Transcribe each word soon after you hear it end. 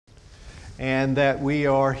and that we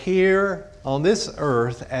are here on this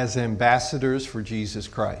earth as ambassadors for Jesus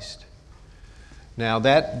Christ. Now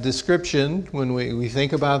that description, when we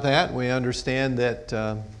think about that, we understand that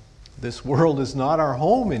this world is not our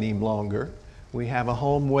home any longer. We have a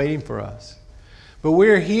home waiting for us. But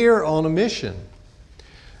we're here on a mission.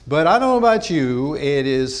 But I don't know about you, it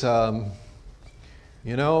is, I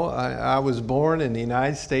was born in the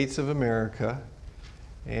United States of America,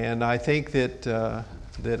 and I think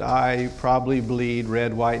that I probably bleed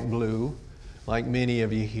red, white, and blue, like many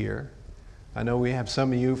of you here. I know we have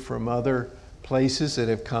some of you from other places that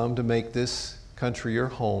have come to make this country your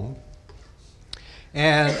home.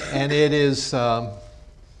 And it is, I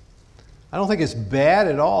don't think it's bad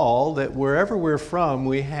at all that wherever we're from,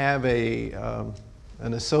 we have an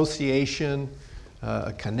association,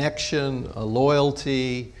 a connection, a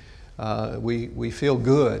loyalty. We feel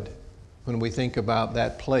good when we think about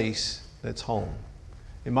that place that's home.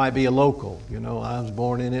 It might be a local. I was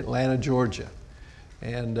born in Atlanta, Georgia.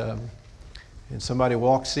 And somebody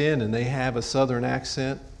walks in and they have a southern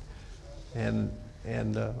accent. And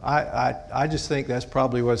I just think that's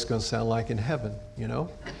probably what it's going to sound like in heaven,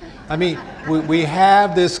 I mean, we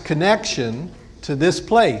have this connection to this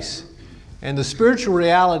place. And the spiritual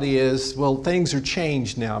reality is, well, things are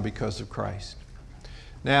changed now because of Christ.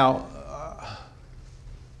 Now,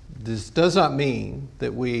 this does not mean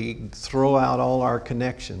that we throw out all our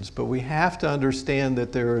connections, but we have to understand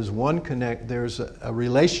that there is there's a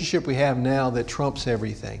relationship we have now that trumps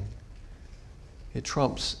everything. It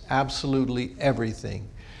trumps absolutely everything.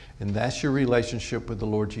 And that's your relationship with the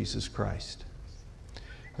Lord Jesus Christ.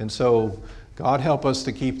 And so God help us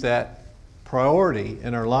to keep that priority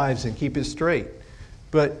in our lives and keep it straight.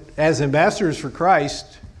 But as ambassadors for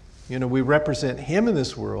Christ, we represent Him in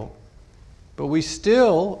this world, but we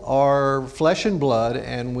still are flesh and blood,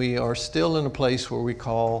 and we are still in a place where we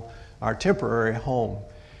call our temporary home.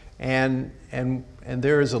 And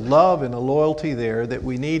there is a love and a loyalty there that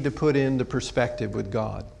we need to put into perspective with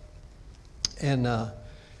God. And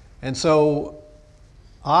so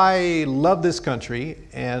I love this country,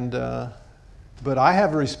 but I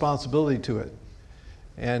have a responsibility to it.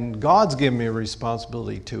 And God's given me a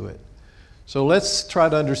responsibility to it. So let's try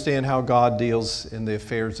to understand how God deals in the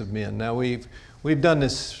affairs of men. Now we've done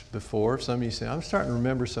this before. Some of you say, I'm starting to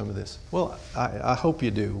remember some of this. Well, I hope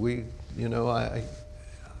you do.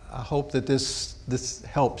 I hope that this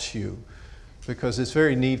helps you, because it's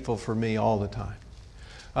very needful for me all the time.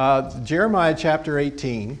 Jeremiah chapter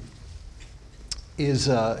 18 is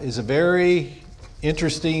a very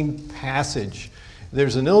interesting passage.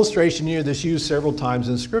 There's an illustration here that's used several times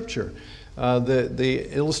in Scripture.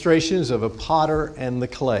 The illustrations of a potter and the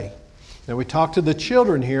clay. Now we talked to the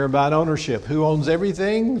children here about ownership. Who owns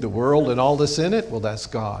everything? The world and all that's in it? Well, that's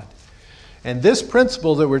God. And this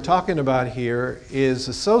principle that we're talking about here is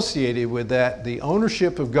associated with that, the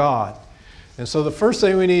ownership of God. And so the first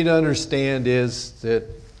thing we need to understand is that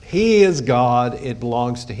He is God, it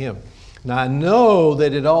belongs to Him. Now I know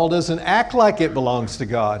that it all doesn't act like it belongs to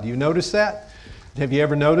God. You notice that? Have you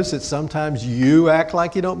ever noticed that sometimes you act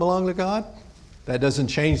like you don't belong to God? That doesn't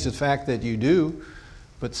change the fact that you do,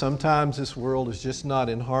 but sometimes this world is just not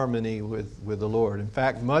in harmony with the Lord. In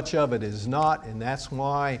fact, much of it is not, and that's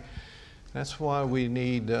why we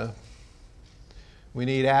need Adam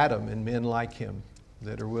and men like him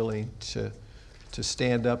that are willing to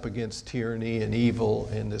stand up against tyranny and evil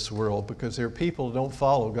in this world, because there are people who don't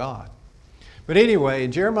follow God. But anyway,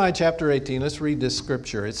 in Jeremiah chapter 18, let's read this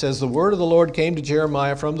scripture. It says, "The word of the Lord came to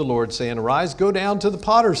Jeremiah from the Lord, saying, Arise, go down to the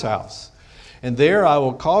potter's house, and there I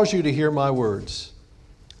will cause you to hear my words.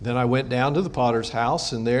 Then I went down to the potter's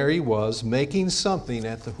house, and there he was, making something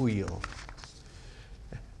at the wheel.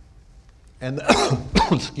 And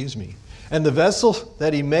excuse me. And the vessel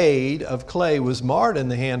that he made of clay was marred in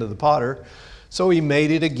the hand of the potter, so he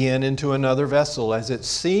made it again into another vessel, as it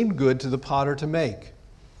seemed good to the potter to make.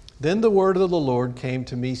 Then the word of the Lord came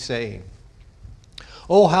to me, saying,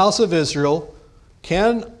 O house of Israel,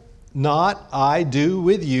 can not I do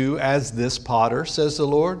with you as this potter, says the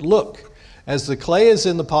Lord? Look, as the clay is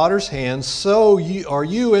in the potter's hand, so are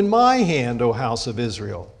you in my hand, O house of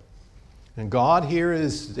Israel. And God here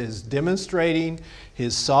is demonstrating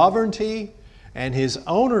His sovereignty and His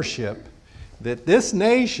ownership, that this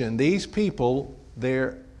nation, these people,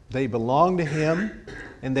 they belong to Him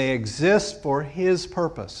and they exist for His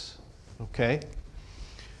purpose. Okay?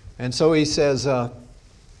 And so He says, the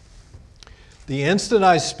instant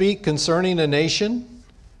I speak concerning a nation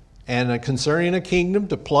and concerning a kingdom,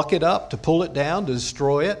 to pluck it up, to pull it down, to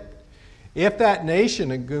destroy it, If that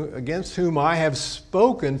nation against whom I have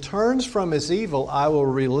spoken turns from its evil, I will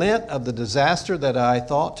relent of the disaster that I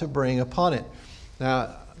thought to bring upon it.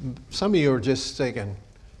 Now, some of you are just thinking,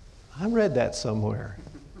 I read that somewhere.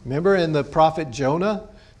 Remember in the prophet Jonah?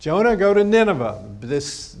 Jonah, go to Nineveh,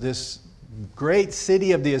 this great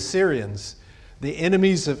city of the Assyrians, the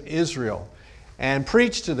enemies of Israel, and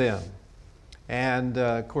preach to them. And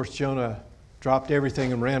of course, Jonah dropped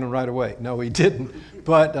everything and ran right away. No, he didn't.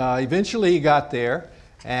 But eventually he got there,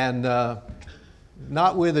 and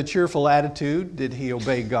not with a cheerful attitude did he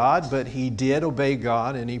obey God, but he did obey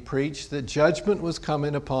God, and he preached that judgment was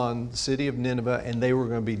coming upon the city of Nineveh, and they were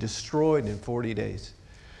going to be destroyed in 40 days.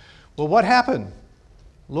 Well, what happened?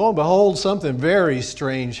 Lo and behold, something very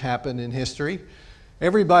strange happened in history.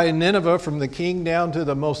 Everybody in Nineveh, from the king down to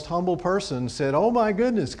the most humble person, said, oh my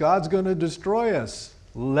goodness, God's going to destroy us.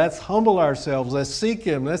 Let's humble ourselves. Let's seek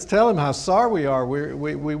Him. Let's tell Him how sorry we are.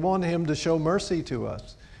 We want Him to show mercy to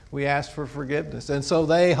us. We ask for forgiveness. And so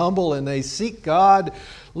they humble and they seek God.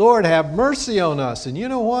 Lord, have mercy on us. And you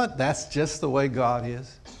know what? That's just the way God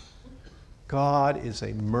is. God is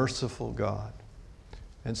a merciful God.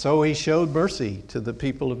 And so He showed mercy to the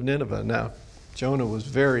people of Nineveh. Now, Jonah was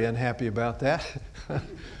very unhappy about that.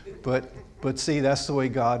 But see, that's the way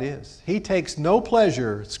God is. He takes no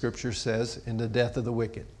pleasure, Scripture says, in the death of the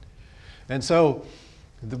wicked. And so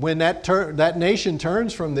when that nation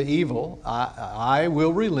turns from the evil, I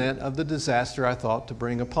will relent of the disaster I thought to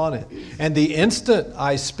bring upon it. And the instant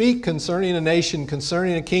I speak concerning a nation,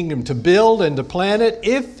 concerning a kingdom, to build and to plant it,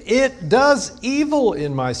 if it does evil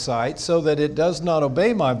in my sight, so that it does not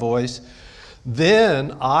obey my voice,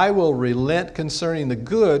 then I will relent concerning the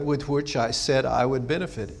good with which I said I would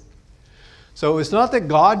benefit it. So it's not that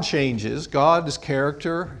God changes. God's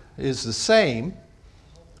character is the same.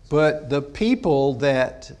 But the people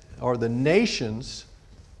that, or the nations,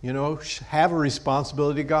 have a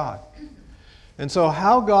responsibility to God. And so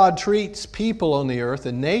how God treats people on the earth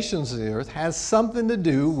and nations of the earth has something to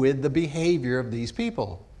do with the behavior of these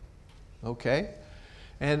people. Okay?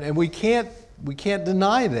 And we can't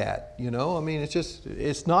deny that, I mean,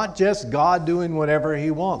 it's not just God doing whatever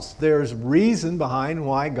He wants. There's reason behind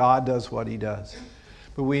why God does what He does.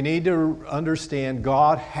 But we need to understand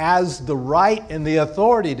God has the right and the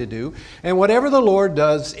authority to do. And whatever the Lord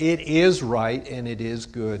does, it is right and it is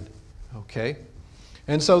good. Okay?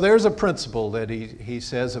 And so there's a principle that he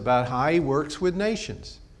says about how He works with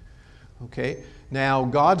nations. Okay? Now,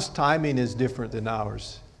 God's timing is different than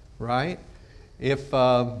ours, right? If,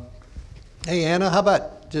 hey, Anna, how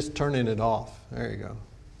about just turning it off? There you go.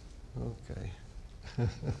 Okay.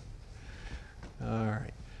 All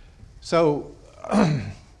right. So,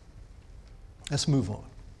 let's move on.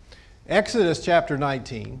 Exodus chapter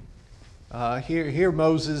 19. Here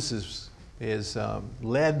Moses is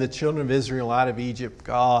led the children of Israel out of Egypt.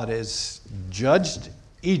 God has judged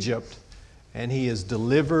Egypt, and He has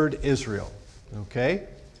delivered Israel. Okay?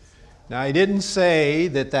 Now, He didn't say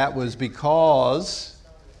that was because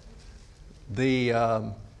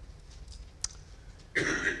that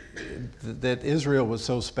Israel was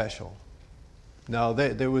so special. No,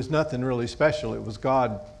 there was nothing really special. It was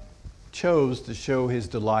God chose to show His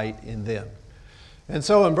delight in them. And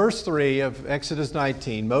so in verse 3 of Exodus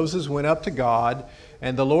 19, Moses went up to God,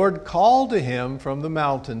 and the Lord called to him from the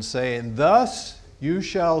mountain, saying, thus you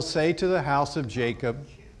shall say to the house of Jacob,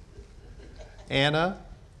 Anna,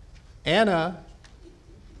 Anna,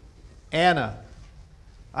 Anna.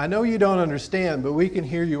 I know you don't understand, but we can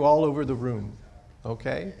hear you all over the room.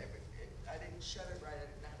 Okay? I didn't shut it right. I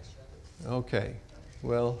didn't have to shut it. Okay.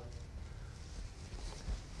 Well,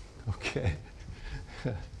 okay.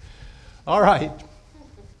 All right.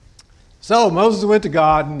 So Moses went to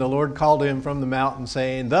God, and the Lord called to him from the mountain,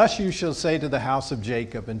 saying, thus you shall say to the house of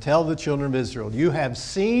Jacob, and tell the children of Israel, you have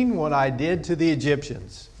seen what I did to the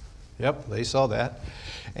Egyptians. Yep, they saw that.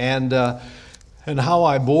 And how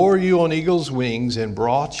I bore you on eagle's wings and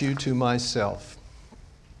brought you to myself.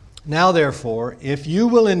 Now therefore, if you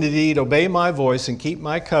will indeed obey my voice and keep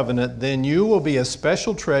my covenant, then you will be a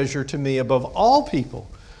special treasure to me above all people.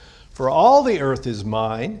 For all the earth is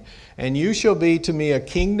mine, and you shall be to me a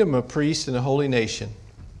kingdom, a priest, and a holy nation.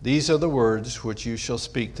 These are the words which you shall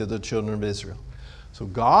speak to the children of Israel. So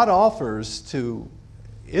God offers to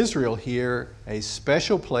Israel here a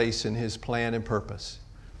special place in His plan and purpose.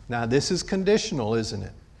 Now this is conditional, isn't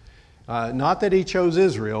it? Not that He chose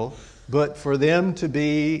Israel, but for them to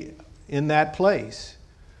be in that place,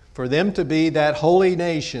 for them to be that holy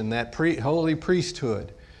nation, that holy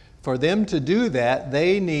priesthood. For them to do that,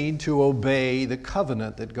 they need to obey the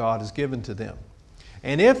covenant that God has given to them.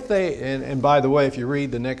 And if they, and by the way, if you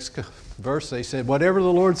read the next verse, they said, whatever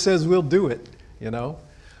the Lord says, we'll do it, you know.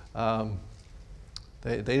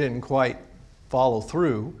 They didn't quite follow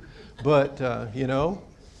through, but, you know,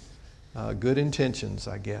 good intentions,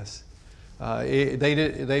 I guess. They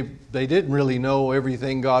didn't really know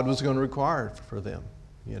everything God was going to require for them,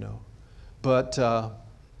 you know. But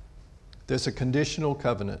there's a conditional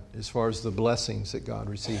covenant as far as the blessings that God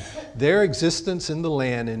received. Their existence in the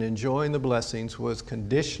land and enjoying the blessings was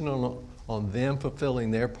conditional on them fulfilling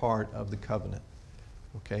their part of the covenant.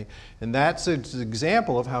 Okay? And that's an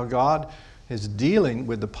example of how God is dealing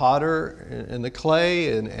with the potter and the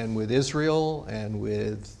clay and with Israel and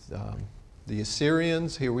with the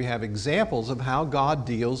Assyrians. Here we have examples of how God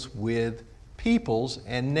deals with peoples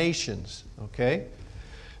and nations. Okay?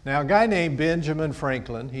 Now, a guy named Benjamin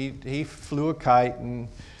Franklin, he flew a kite and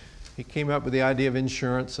he came up with the idea of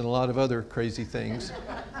insurance and a lot of other crazy things.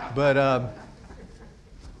 But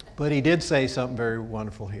he did say something very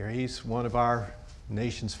wonderful here. He's one of our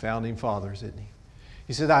nation's founding fathers, isn't he?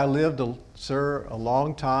 He said, I lived, sir, a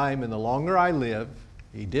long time, and the longer I live,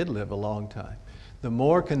 he did live a long time, the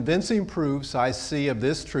more convincing proofs I see of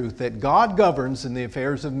this truth, that God governs in the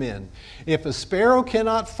affairs of men. If a sparrow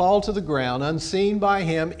cannot fall to the ground unseen by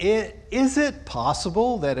him, is it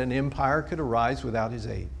possible that an empire could arise without his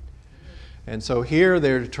aid? And so here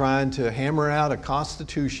they're trying to hammer out a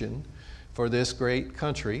constitution for this great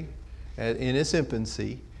country in its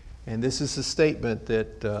infancy. And this is a statement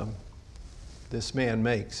that this man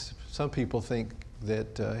makes. Some people think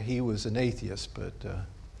that he was an atheist, but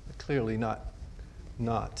clearly not.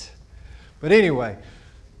 But anyway,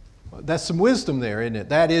 that's some wisdom there, isn't it?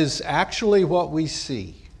 That is actually what we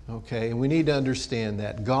see, okay? And we need to understand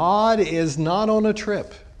that. God is not on a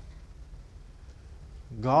trip.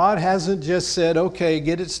 God hasn't just said, okay,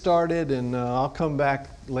 get it started and I'll come back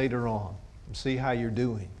later on and see how you're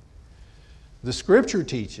doing. The Scripture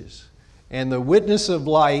teaches, and the witness of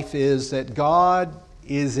life is that God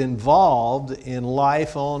is involved in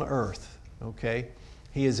life on earth, okay?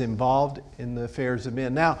 He is involved in the affairs of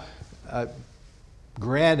men. Now,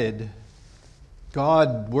 granted,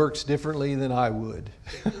 God works differently than I would.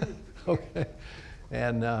 Okay?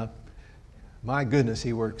 And my goodness,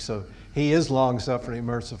 he works so. He is long-suffering and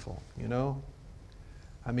merciful, you know?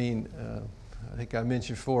 I mean, I think I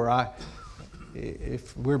mentioned before,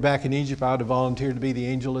 if we're back in Egypt, I would have volunteered to be the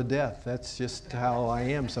angel of death. That's just how I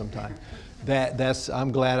am sometimes.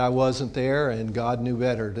 I'm glad I wasn't there, and God knew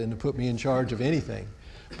better than to put me in charge of anything.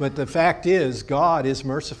 But the fact is, God is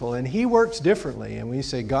merciful, and he works differently. And we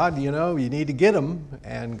say, God, you know, you need to get them.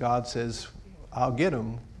 And God says, I'll get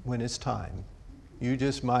them when it's time. You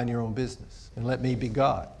just mind your own business and let me be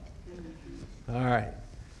God. All right.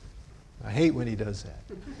 I hate when he does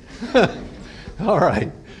that. All right.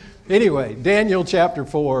 Anyway, Daniel chapter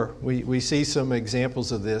 4, we see some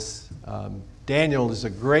examples of this. Daniel is a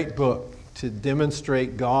great book to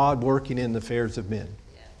demonstrate God working in the affairs of men.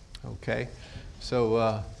 Okay?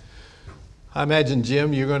 So I imagine,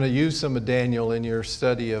 Jim, you're going to use some of Daniel in your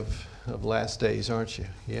study of last days, aren't you?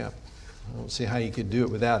 Yeah. I don't see how you could do it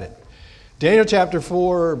without it. Daniel chapter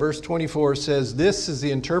 4, verse 24 says, This is the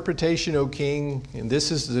interpretation, O king, and this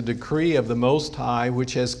is the decree of the Most High,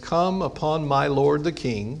 which has come upon my lord the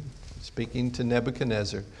king, speaking to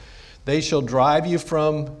Nebuchadnezzar. They shall drive you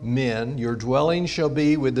from men, your dwelling shall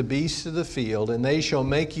be with the beasts of the field, and they shall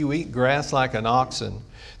make you eat grass like an oxen.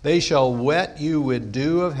 They shall wet you with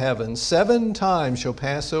dew of heaven. 7 times shall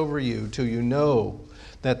pass over you, till you know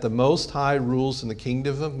that the Most High rules in the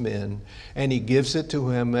kingdom of men, and he gives it to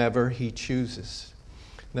whomever he chooses.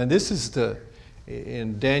 Now this is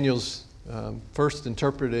in Daniel's first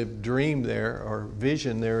interpretive dream there, or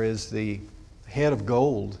vision, there is the head of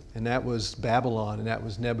gold, and that was Babylon, and that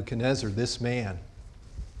was Nebuchadnezzar, this man.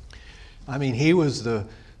 I mean, he was the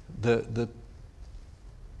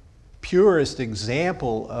purest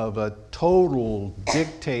example of a total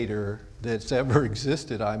dictator that's ever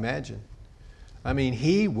existed, I imagine. I mean,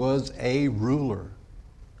 he was a ruler,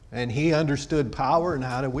 and he understood power and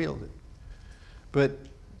how to wield it.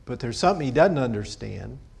 But there's something he doesn't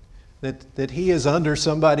understand, that he is under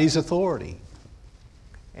somebody's authority.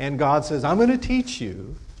 And God says, I'm going to teach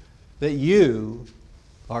you that you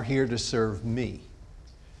are here to serve me.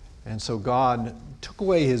 And so God took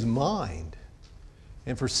away his mind.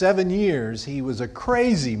 And for 7 years, he was a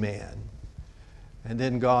crazy man. And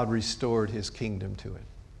then God restored his kingdom to him.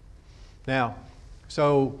 Now,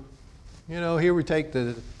 so, you know, here we take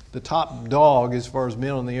the top dog as far as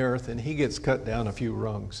men on the earth, and he gets cut down a few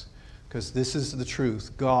rungs. Because this is the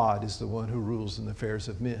truth. God is the one who rules in the affairs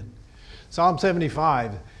of men. Psalm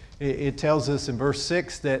 75, it tells us in verse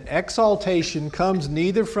 6 that exaltation comes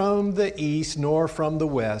neither from the east nor from the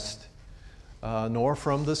west, nor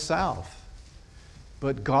from the south.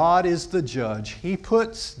 But God is the judge. He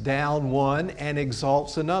puts down one and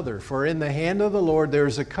exalts another. For in the hand of the Lord there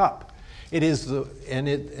is a cup. And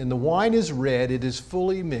the wine is red, it is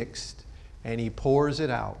fully mixed, and he pours it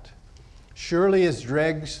out. Surely as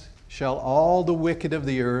dregs shall all the wicked of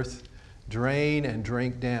the earth drain and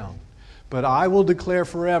drink down. But I will declare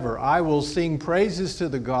forever, I will sing praises to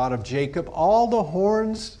the God of Jacob. All the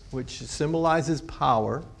horns, which symbolizes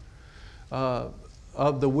power,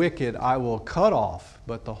 of the wicked I will cut off,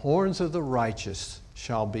 but the horns of the righteous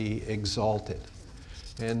shall be exalted.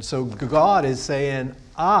 And so God is saying,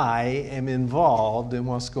 I am involved in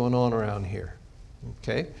what's going on around here.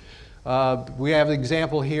 Okay? We have an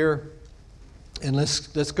example here, and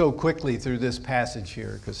let's go quickly through this passage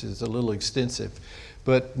here because it's a little extensive.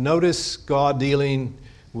 But notice God dealing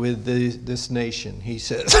with this nation. He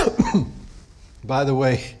says, by the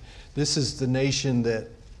way, this is the nation that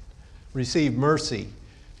received mercy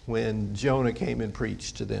when Jonah came and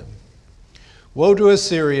preached to them. Woe to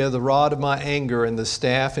Assyria, the rod of my anger, and the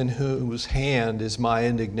staff in whose hand is my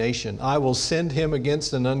indignation. I will send him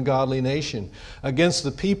against an ungodly nation. Against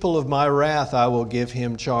the people of my wrath I will give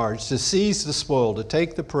him charge, to seize the spoil, to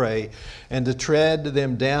take the prey, and to tread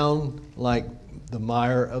them down like the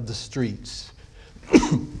mire of the streets.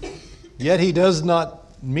 Yet he does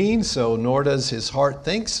not mean so, nor does his heart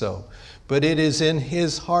think so. But it is in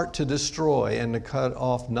his heart to destroy and to cut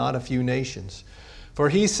off not a few nations. For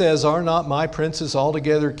he says, are not my princes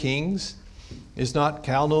altogether kings? Is not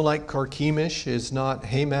Calno like Carchemish? Is not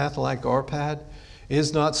Hamath like Arpad?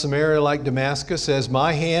 Is not Samaria like Damascus? As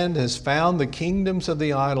my hand has found the kingdoms of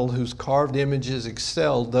the idol, whose carved images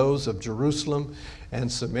excelled those of Jerusalem and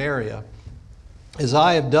Samaria. As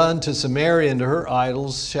I have done to Samaria and to her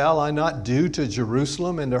idols, shall I not do to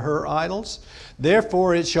Jerusalem and to her idols?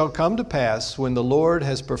 Therefore it shall come to pass, when the Lord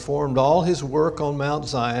has performed all his work on Mount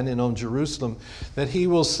Zion and on Jerusalem, that he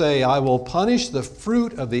will say, I will punish the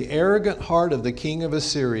fruit of the arrogant heart of the king of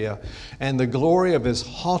Assyria, and the glory of his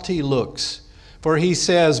haughty looks. For he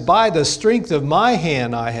says, by the strength of my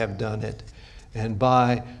hand I have done it, and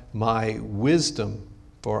by my wisdom,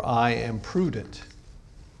 for I am prudent.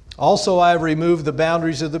 Also I have removed the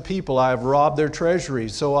boundaries of the people. I have robbed their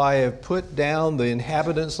treasuries. So I have put down the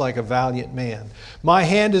inhabitants like a valiant man. My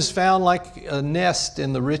hand is found like a nest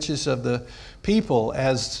in the riches of the people.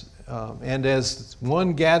 And as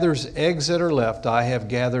one gathers eggs that are left, I have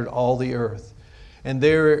gathered all the earth. And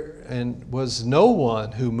there was no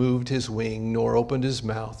one who moved his wing, nor opened his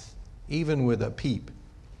mouth, even with a peep.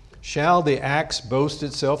 Shall the axe boast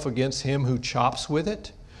itself against him who chops with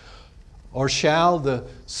it? Or shall the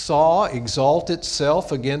saw exalt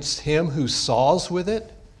itself against him who saws with it?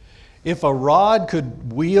 If a rod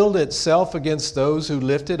could wield itself against those who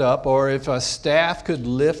lift it up, or if a staff could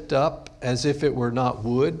lift up as if it were not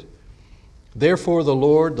wood? Therefore the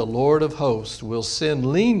Lord of hosts, will send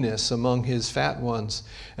leanness among his fat ones,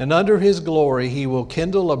 and under his glory he will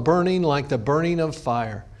kindle a burning like the burning of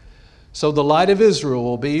fire. So the light of Israel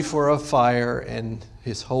will be for a fire, and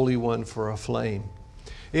his Holy One for a flame.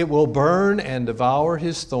 It will burn and devour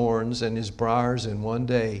his thorns and his briars in one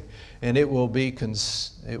day, and it will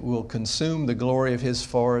consume the glory of his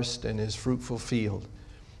forest and his fruitful field,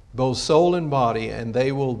 both soul and body, and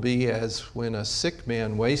they will be as when a sick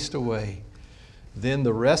man wastes away. Then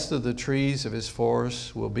the rest of the trees of his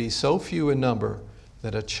forest will be so few in number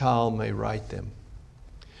that a child may write them.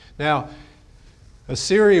 Now,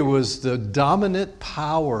 Assyria was the dominant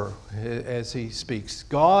power as he speaks.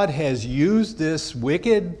 God has used this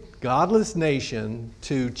wicked, godless nation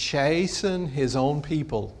to chasten his own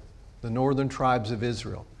people, the northern tribes of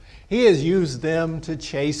Israel. He has used them to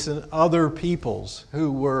chasten other peoples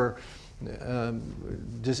who were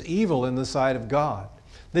just evil in the sight of God.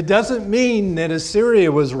 That doesn't mean that Assyria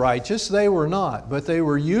was righteous. They were not. But they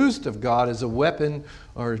were used of God as a weapon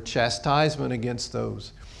or chastisement against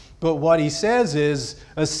those. But what he says is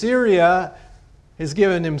Assyria has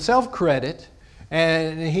given himself credit,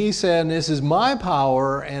 and he said, this is my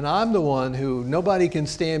power, and I'm the one who nobody can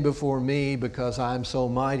stand before me because I'm so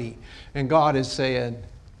mighty. And God is saying,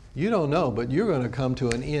 you don't know, but you're going to come to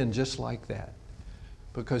an end just like that,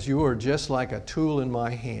 because you are just like a tool in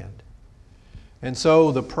my hand. And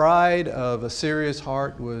so the pride of Assyria's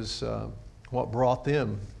heart was what brought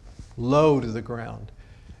them low to the ground.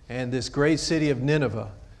 And this great city of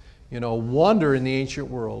Nineveh, wonder in the ancient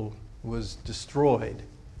world, was destroyed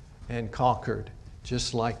and conquered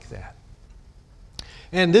just like that.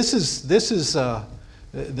 And these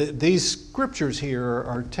scriptures here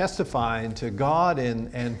are testifying to God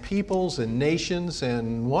and peoples and nations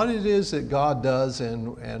and what it is that God does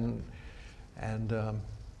and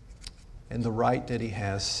and the right that he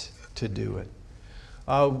has to do it.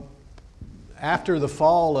 After the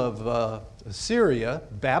fall of Assyria,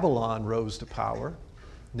 Babylon rose to power.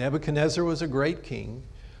 Nebuchadnezzar was a great king.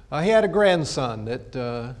 He had a grandson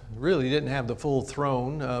that really didn't have the full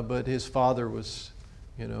throne, but his father was,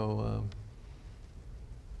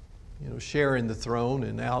 sharing the throne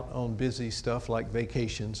and out on busy stuff like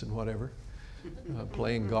vacations and whatever,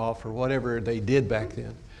 playing golf or whatever they did back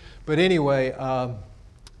then. But anyway,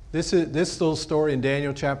 this little story in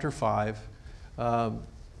Daniel chapter 5.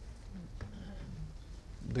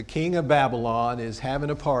 The king of Babylon is having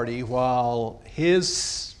a party while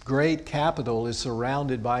his great capital is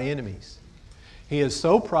surrounded by enemies. He is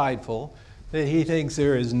so prideful that he thinks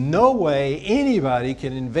there is no way anybody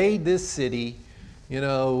can invade this city.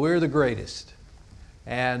 We're the greatest.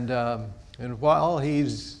 And while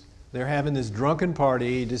they're having this drunken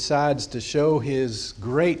party, he decides to show his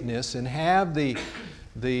greatness and have the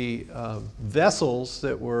vessels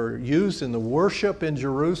that were used in the worship in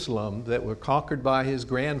Jerusalem that were conquered by his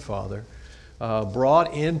grandfather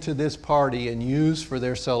brought into this party and used for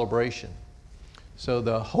their celebration. So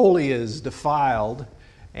the holy is defiled,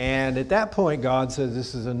 and at that point God says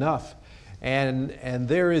this is enough. And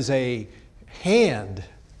there is a hand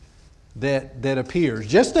that appears,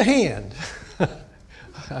 just a hand.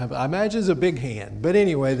 I imagine it's a big hand. But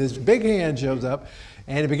anyway, this big hand shows up,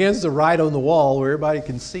 and it begins to write on the wall where everybody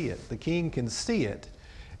can see it. The king can see it.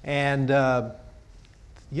 And,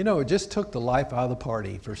 it just took the life out of the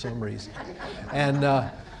party for some reason.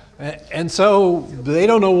 And so they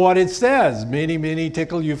don't know what it says. Many, many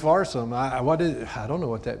tickle you farsome. I don't know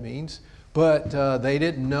what that means. But they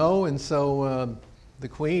didn't know, and so the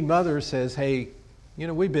queen mother says, hey,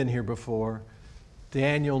 we've been here before.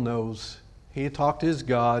 Daniel knows. He talked to his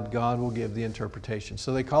God. God will give the interpretation.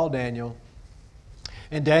 So they call Daniel.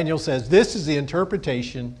 And Daniel says, this is the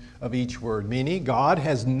interpretation of each word, meaning God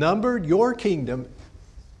has numbered your kingdom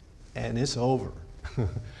and it's over.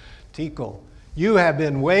 Tikal, you have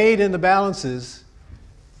been weighed in the balances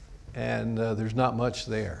and there's not much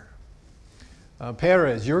there.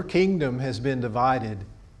 Perez, your kingdom has been divided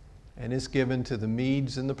and it's given to the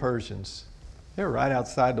Medes and the Persians. They're right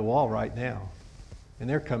outside the wall right now. And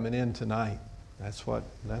they're coming in tonight. That's what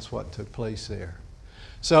took place there.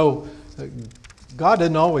 So God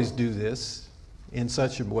didn't always do this in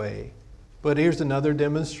such a way. But here's another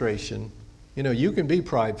demonstration. You can be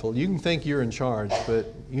prideful. You can think you're in charge. But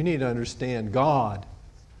you need to understand God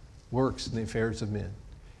works in the affairs of men.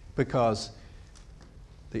 Because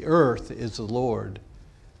the earth is the Lord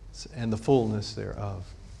and the fullness thereof.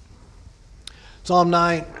 Psalm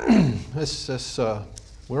 9.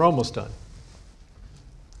 We're almost done.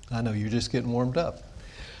 I know you're just getting warmed up.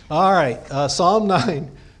 All right, Psalm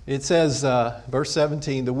 9, it says, verse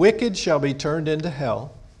 17, the wicked shall be turned into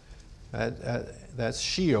hell, that's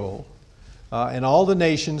Sheol, and all the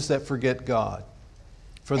nations that forget God.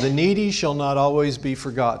 For the needy shall not always be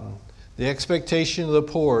forgotten. The expectation of the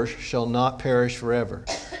poor shall not perish forever.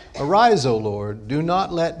 Arise, O Lord, do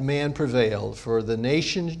not let man prevail, for the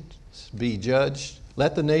nations be judged.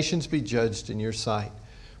 Let the nations be judged in your sight.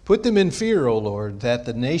 Put them in fear, O Lord, that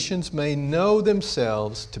the nations may know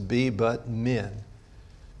themselves to be but men.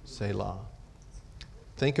 Selah.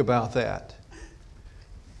 Think about that.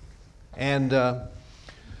 And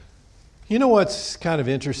what's kind of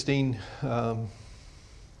interesting?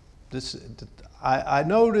 I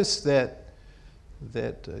noticed that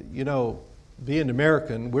being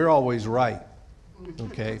American, we're always right.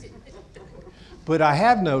 Okay? But I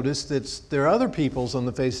have noticed that there are other peoples on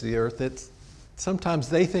the face of the earth that sometimes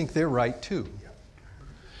they think they're right too.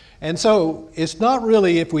 And so it's not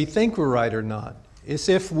really if we think we're right or not. It's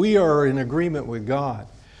if we are in agreement with God.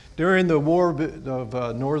 During the war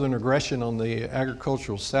of northern aggression on the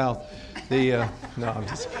agricultural South, no, I'm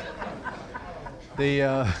just kidding.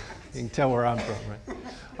 You can tell where I'm from, right?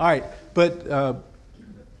 All right, but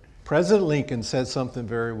President Lincoln said something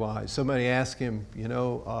very wise. Somebody asked him,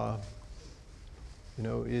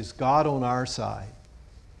 is God on our side?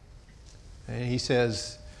 And he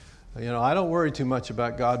says, I don't worry too much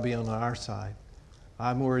about God being on our side.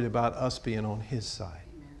 I'm worried about us being on His side.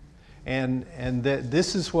 Amen. And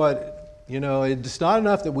this is what, it's not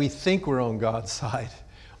enough that we think we're on God's side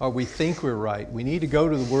or we think we're right. We need to go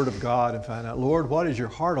to the Word of God and find out, Lord, what is your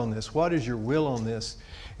heart on this? What is your will on this?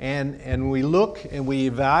 And we look and we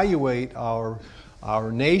evaluate our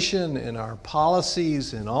nation and our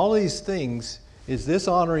policies and all these things. Is this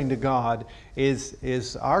honoring to God?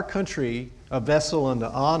 Is our country a vessel unto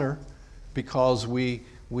honor because we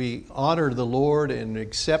honor the Lord and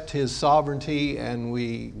accept His sovereignty and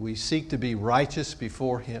we seek to be righteous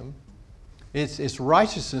before Him? It's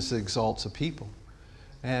righteousness that exalts a people.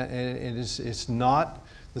 And it's not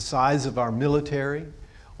the size of our military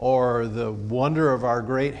or the wonder of our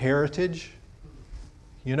great heritage.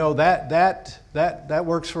 You know, that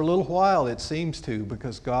works for a little while, it seems to,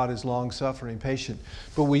 because God is long-suffering, patient.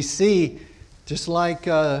 But we see, just like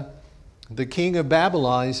the king of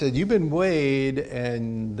Babylon, he said, you've been weighed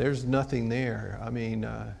and there's nothing there. I mean,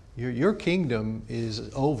 your kingdom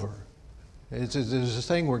is over. There's this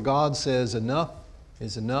thing where God says, enough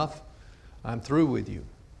is enough. I'm through with you.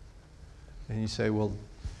 And you say, well,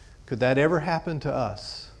 could that ever happen to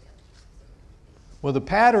us? Well, the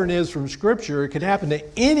pattern is from Scripture, it can happen to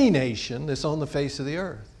any nation that's on the face of the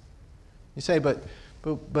earth. You say, but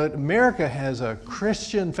America has a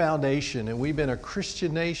Christian foundation and we've been a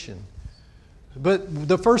Christian nation. But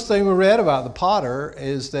the first thing we read about the potter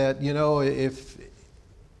is that, you know, if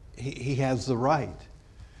he has the right.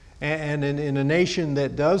 And in a nation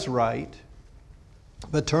that does right,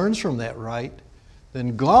 but turns from that right,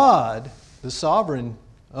 then God, the sovereign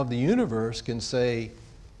of the universe, can say,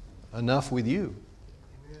 enough with you.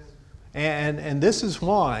 And this is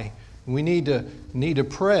why we need to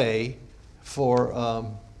pray for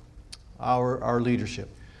our leadership.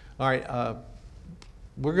 All right,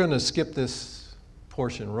 we're going to skip this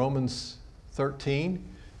portion, Romans 13,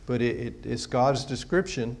 but it's God's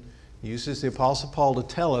description. He uses the Apostle Paul to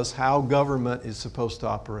tell us how government is supposed to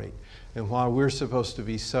operate and why we're supposed to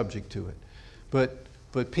be subject to it.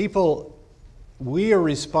 But people, we are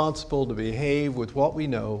responsible to behave with what we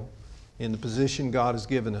know in the position God has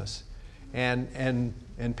given us. And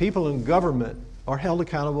people in government are held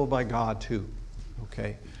accountable by God too.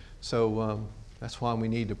 Okay, so that's why we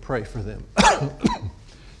need to pray for them.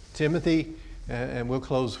 Timothy, and we'll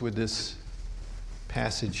close with this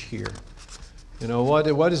passage here. You know,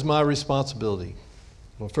 what is my responsibility?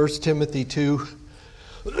 Well, 1 Timothy 2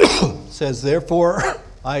 says, therefore,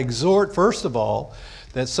 I exhort, first of all,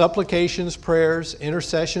 that supplications, prayers,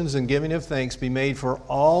 intercessions, and giving of thanks be made for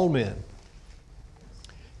all men.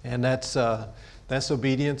 And that's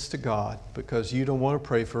obedience to God, because you don't want to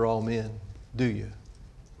pray for all men, do you?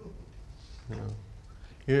 You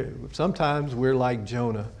know, sometimes we're like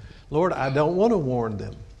Jonah. Lord, I don't want to warn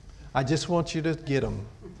them. I just want you to get them.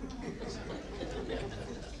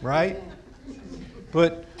 Right?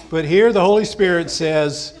 But here the Holy Spirit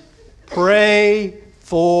says, pray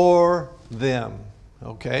for them.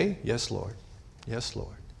 Okay? Yes, Lord. Yes,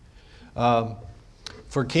 Lord.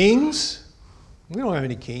 For kings, we don't have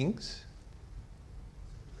any kings.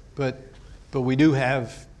 But we do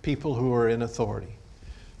have people who are in authority.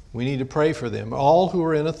 We need to pray for them. All who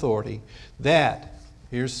are in authority. That,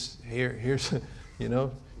 here's you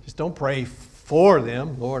know, just don't pray for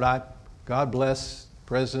them. Lord, God bless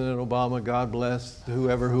President Obama, God bless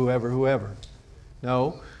whoever.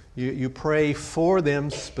 No, you pray for them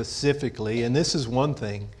specifically, and this is one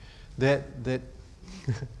thing that I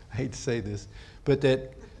hate to say this, but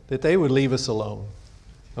that they would leave us alone.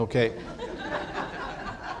 Okay?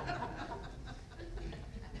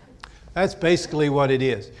 That's basically what it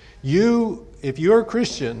is. If you're a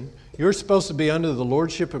Christian, you're supposed to be under the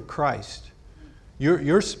lordship of Christ.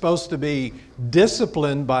 You're supposed to be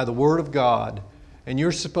disciplined by the Word of God, and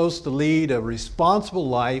you're supposed to lead a responsible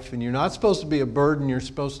life, and you're not supposed to be a burden, you're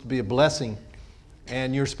supposed to be a blessing,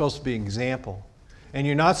 and you're supposed to be an example. And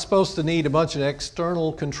you're not supposed to need a bunch of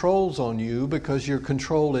external controls on you, because you're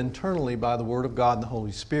controlled internally by the Word of God and the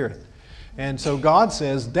Holy Spirit. And so God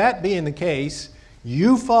says, that being the case,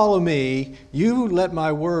 you follow me, you let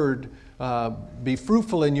my Word be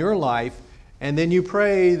fruitful in your life, and then you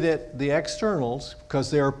pray that the externals,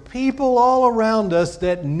 because there are people all around us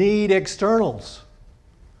that need externals.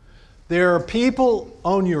 There are people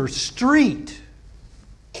on your street.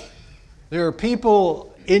 There are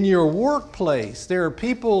people in your workplace. There are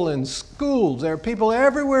people in schools. There are people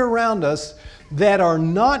everywhere around us that are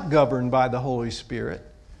not governed by the Holy Spirit.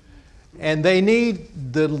 And they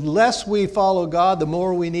need, the less we follow God, the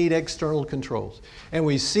more we need external controls. And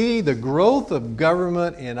we see the growth of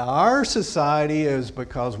government in our society is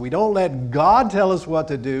because we don't let God tell us what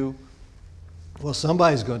to do. Well,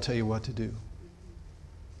 somebody's going to tell you what to do.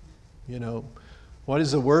 You know, what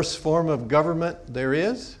is the worst form of government there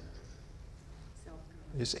is?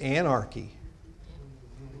 It's anarchy.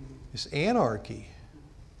 It's anarchy.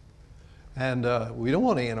 And we don't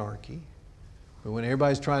want anarchy. But when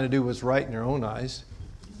everybody's trying to do what's right in their own eyes,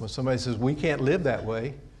 when somebody says, we can't live that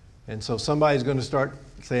way, and so somebody's going to start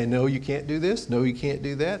saying, no, you can't do this, no, you can't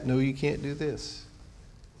do that, no, you can't do this.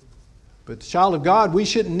 But the child of God, we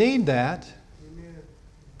shouldn't need that,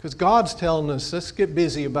 because God's telling us, let's get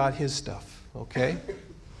busy about His stuff, okay?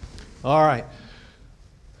 All right.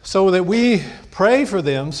 So that we pray for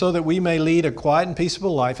them, so that we may lead a quiet and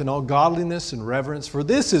peaceable life in all godliness and reverence. For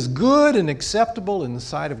this is good and acceptable in the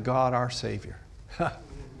sight of God our Savior.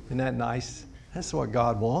 Isn't that nice? That's what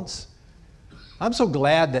God wants. I'm so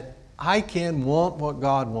glad that I can want what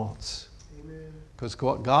God wants. Because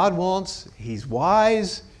what God wants, He's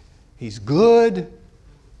wise, He's good.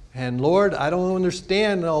 And Lord, I don't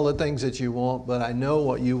understand all the things that you want, but I know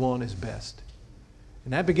what you want is best.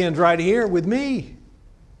 And that begins right here with me.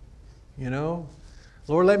 You know,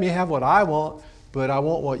 Lord, let me have what I want, but I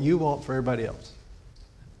want what you want for everybody else.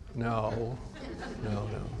 No.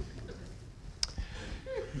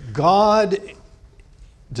 God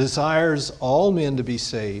desires all men to be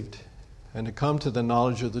saved and to come to the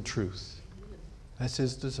knowledge of the truth. That's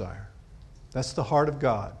His desire. That's the heart of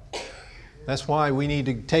God. That's why we need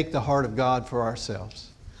to take the heart of God for ourselves.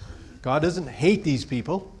 God doesn't hate these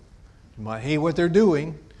people. He might hate what they're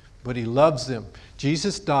doing, but He loves them.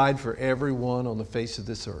 Jesus died for everyone on the face of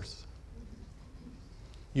this earth.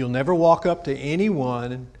 You'll never walk up to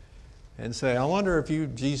anyone and say, I wonder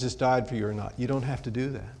if Jesus died for you or not. You don't have to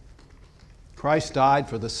do that. Christ died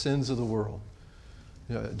for the sins of the world.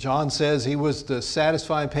 John says He was the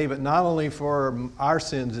satisfying payment not only for our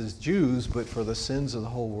sins as Jews, but for the sins of the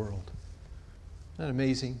whole world. Isn't that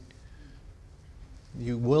amazing?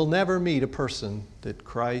 You will never meet a person that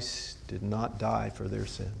Christ did not die for their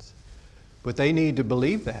sins. But they need to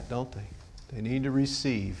believe that, don't they? They need to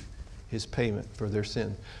receive His payment for their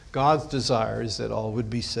sin. God's desire is that all would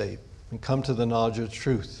be saved and come to the knowledge of the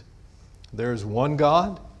truth. There is one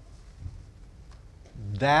God.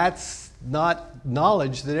 That's not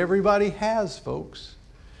knowledge that everybody has, folks.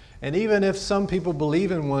 And even if some people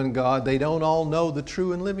believe in one God, they don't all know the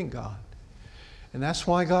true and living God. And that's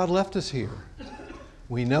why God left us here.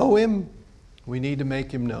 We know Him. We need to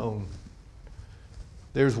make Him known.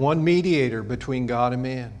 There's one mediator between God and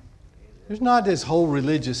man. There's not this whole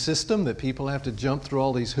religious system that people have to jump through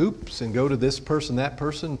all these hoops and go to this person, that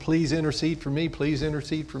person. Please intercede for me. Please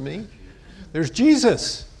intercede for me. There's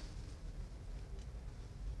Jesus.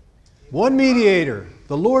 One mediator,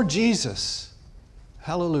 the Lord Jesus.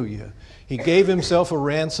 Hallelujah. He gave Himself a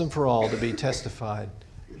ransom for all to be testified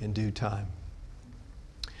in due time.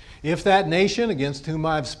 If that nation against whom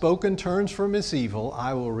I have spoken turns from its evil,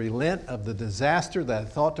 I will relent of the disaster that I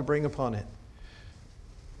thought to bring upon it.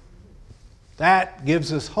 That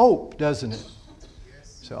gives us hope, doesn't it?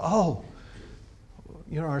 So,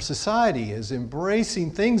 our society is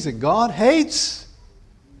embracing things that God hates.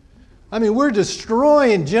 I mean, we're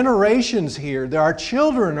destroying generations here. Our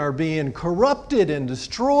children are being corrupted and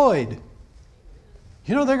destroyed.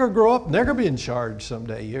 They're going to grow up and they're going to be in charge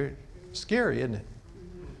someday. You're scary, isn't it?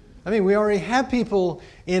 I mean, we already have people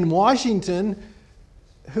in Washington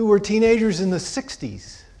who were teenagers in the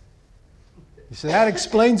 60s. You say, that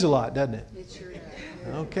explains a lot, doesn't it? It sure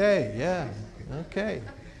does. Okay, yeah, okay.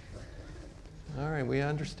 All right, we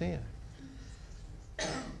understand.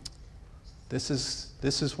 This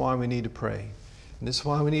is why we need to pray. And this is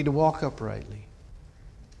why we need to walk uprightly.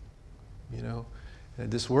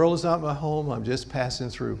 This world is not my home. I'm just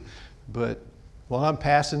passing through. But while I'm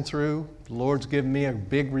passing through, the Lord's given me a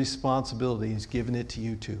big responsibility. He's given it to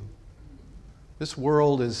you too. This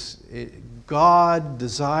world God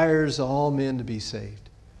desires all men to be saved.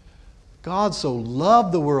 God so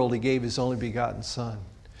loved the world, He gave His only begotten Son.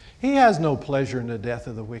 He has no pleasure in the death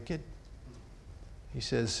of the wicked. He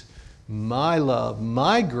says, my love,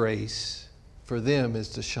 my grace for them is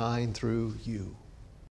to shine through you.